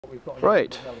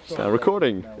Right, start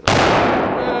recording. Where'd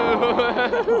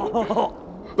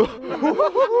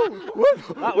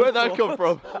that come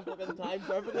from?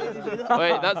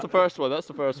 Wait, that's the first one, that's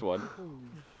the first one.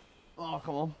 Oh,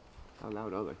 come on. How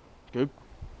loud are they? Good.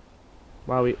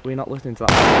 Wow, we're not listening to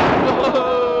that.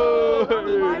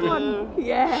 My one.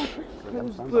 Yeah.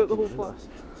 Split the whole flask.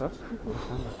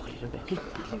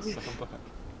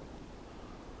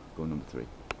 Go on, number 3.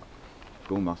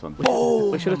 Go on, my son.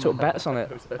 We should have took bets on it.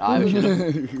 There's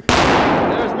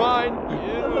mine!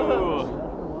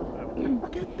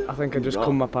 I think I just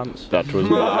cum my pants. That was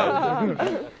mine.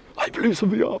 I blew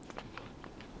something up.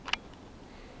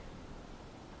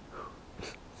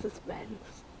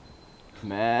 Suspense.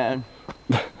 Man.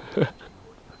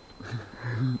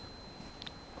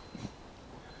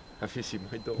 Have you seen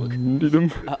my dog? Need him.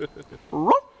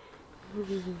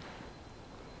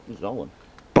 Who's that one?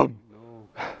 Bum.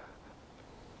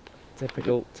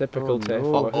 Typical tape. Oh,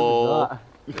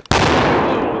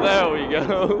 there we go.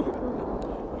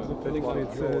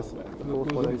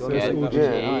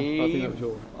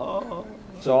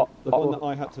 So the one that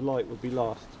I had to light would be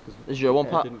last because This is your one,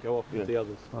 it Pat. didn't go off with the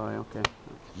others. Oh, okay.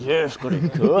 Yes, got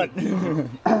it good.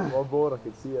 One more, I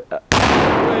could see it.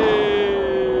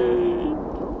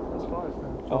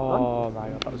 Oh my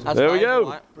god. There we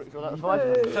go.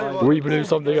 Right. We blew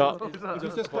something up.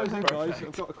 Just closing, guys.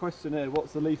 I've got a question here.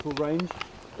 What's the lethal range?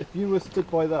 If you were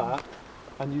stood by that,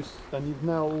 and you've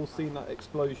now all seen that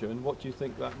explosion, what do you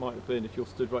think that might have been if you're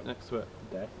stood right next to it?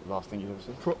 Death. Last thing you've ever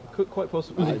seen. Quite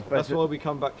possibly. That's why we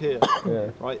come back here.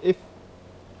 Right.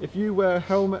 If you wear a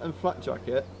helmet and flak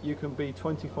jacket, you can be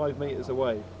 25 metres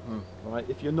away. Right.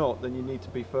 If you're not, then you need to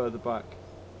be further back,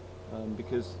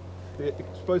 because the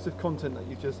explosive content that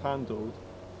you just handled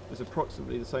is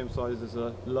approximately the same size as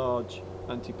a large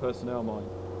anti-personnel mine.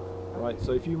 Right.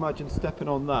 So if you imagine stepping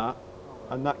on that,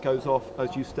 and that goes off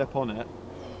as you step on it,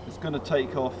 it's going to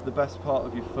take off the best part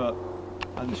of your foot,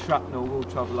 and the shrapnel will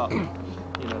travel up,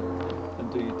 and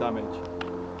do you damage.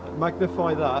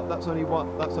 Magnify that. That's only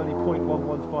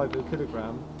 0.115 of a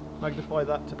kilogram. Magnify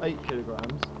that to 8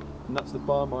 kilograms, and that's the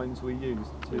bar mines we use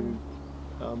to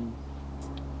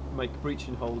make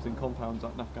breaching holes in compounds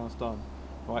like in Afghanistan.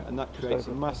 Right, and that creates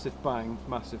a massive bang,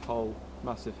 massive hole,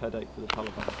 massive headache for the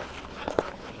Taliban.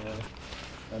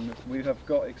 And we have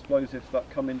got explosives that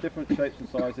come in different shapes and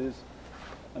sizes,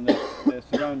 and they're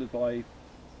surrounded by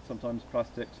sometimes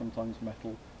plastic, sometimes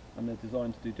metal, and they're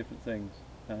designed to do different things.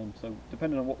 So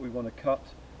depending on what we want to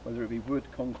cut, whether it be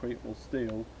wood, concrete or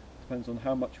steel, depends on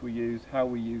how much we use, how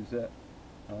we use it,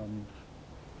 and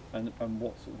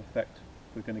what sort of effect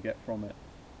we're going to get from it.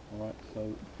 Alright,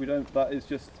 so that is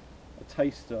just a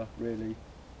taster really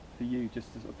for you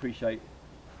just to appreciate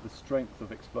the strength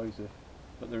of explosive.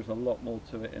 But there's a lot more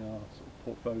to it in our sort of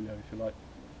portfolio, if you like,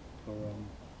 for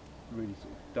really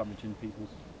sort of damaging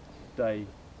people's day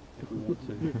if we want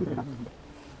to.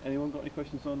 Anyone got any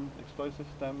questions on explosives,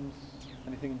 stems,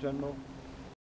 anything in general?